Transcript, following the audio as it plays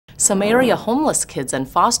Some area homeless kids and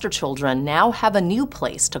foster children now have a new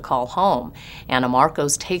place to call home. Anna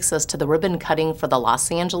Marcos takes us to the ribbon cutting for the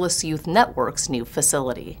Los Angeles Youth Network's new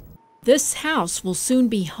facility. This house will soon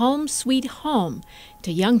be home sweet home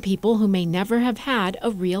to young people who may never have had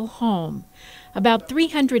a real home. About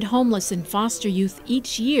 300 homeless and foster youth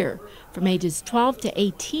each year from ages 12 to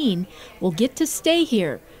 18 will get to stay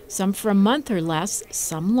here, some for a month or less,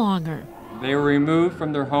 some longer. They were removed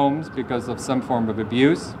from their homes because of some form of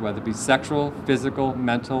abuse, whether it be sexual, physical,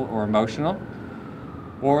 mental, or emotional,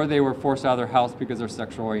 or they were forced out of their house because of their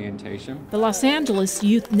sexual orientation. The Los Angeles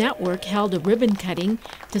Youth Network held a ribbon cutting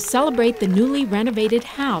to celebrate the newly renovated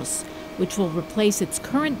house, which will replace its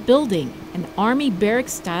current building, an Army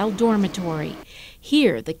barrack-style dormitory.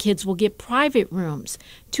 Here, the kids will get private rooms,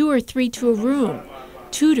 2 or 3 to a room,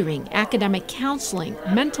 tutoring, academic counseling,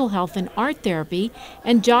 mental health and art therapy,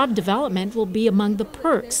 and job development will be among the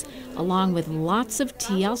perks, along with lots of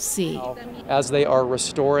TLC. As they are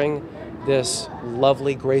restoring this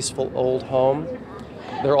lovely, graceful old home,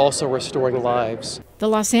 they're also restoring lives. The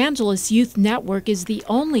Los Angeles Youth Network is the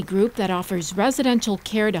only group that offers residential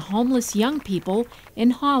care to homeless young people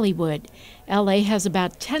in Hollywood. LA has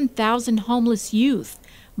about 10,000 homeless youth,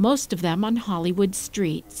 most of them on Hollywood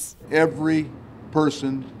streets. Every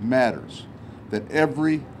person matters, that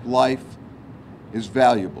every life is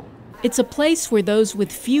valuable. It's a place where those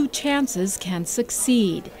with few chances can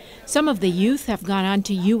succeed. Some of the youth have gone on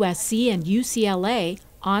to USC and UCLA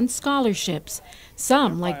on scholarships.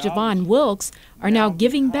 Some, like Javon Wilkes, are now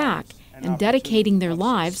giving back and dedicating their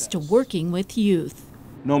lives to working with youth.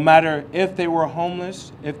 No matter if they were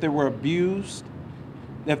homeless, if they were abused,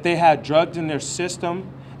 if they had drugs in their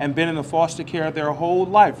system and been in the foster care their whole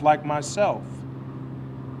life, like myself,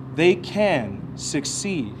 they can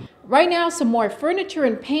succeed. Right now, some more furniture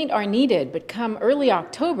and paint are needed, but come early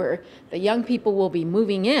October, the young people will be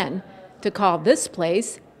moving in to call this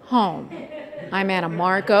place home. I'm Anna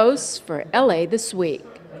Marcos for LA This Week.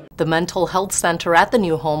 The mental health center at the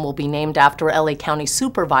new home will be named after LA County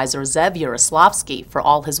Supervisor Zev Yaroslavsky for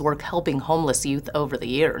all his work helping homeless youth over the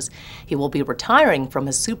years. He will be retiring from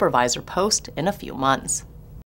his supervisor post in a few months.